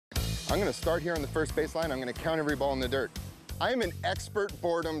I'm gonna start here on the first baseline. I'm gonna count every ball in the dirt. I am an expert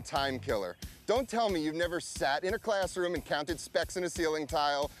boredom time killer. Don't tell me you've never sat in a classroom and counted specks in a ceiling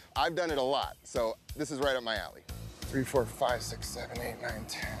tile. I've done it a lot, so this is right up my alley. 3, 4, 5, 6, 7, 8, 9,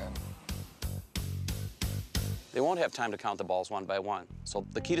 10. They won't have time to count the balls one by one, so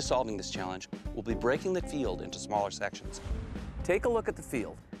the key to solving this challenge will be breaking the field into smaller sections. Take a look at the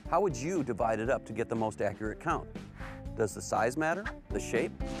field. How would you divide it up to get the most accurate count? Does the size matter? The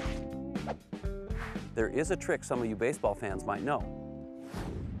shape? There is a trick some of you baseball fans might know.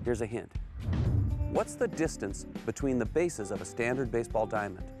 Here's a hint. What's the distance between the bases of a standard baseball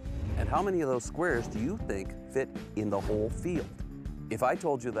diamond? And how many of those squares do you think fit in the whole field? If I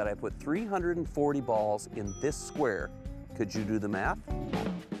told you that I put 340 balls in this square, could you do the math?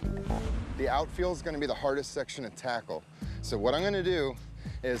 The outfield is gonna be the hardest section to tackle. So what I'm gonna do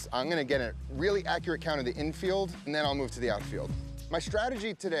is I'm gonna get a really accurate count of the infield, and then I'll move to the outfield. My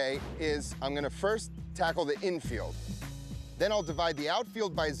strategy today is I'm gonna first tackle the infield. Then I'll divide the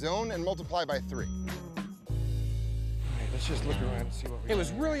outfield by zone and multiply by 3. Let's just look around and see what we It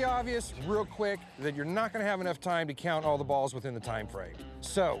was really obvious, real quick, that you're not going to have enough time to count all the balls within the time frame.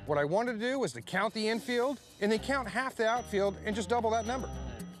 So what I wanted to do was to count the infield and then count half the outfield and just double that number.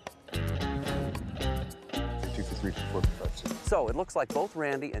 2, 3, 4, 5, 6. So it looks like both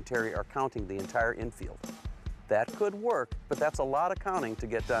Randy and Terry are counting the entire infield. That could work, but that's a lot of counting to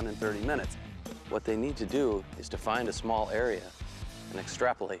get done in 30 minutes. What they need to do is to find a small area and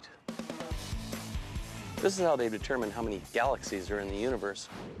extrapolate. This is how they determine how many galaxies are in the universe.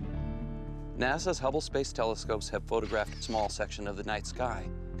 NASA's Hubble Space Telescopes have photographed a small section of the night sky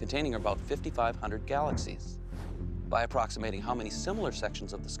containing about 5,500 galaxies. By approximating how many similar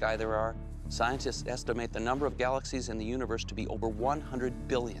sections of the sky there are, scientists estimate the number of galaxies in the universe to be over 100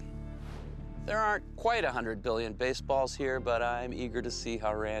 billion. There aren't quite 100 billion baseballs here, but I'm eager to see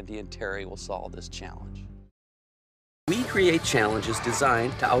how Randy and Terry will solve this challenge. We create challenges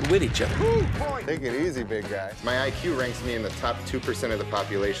designed to outwit each other. Ooh, boy. Take it easy, big guy. My IQ ranks me in the top 2% of the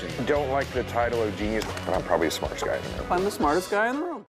population. Don't like the title of genius, but I'm probably the smartest guy in the room. I'm the smartest guy in the room.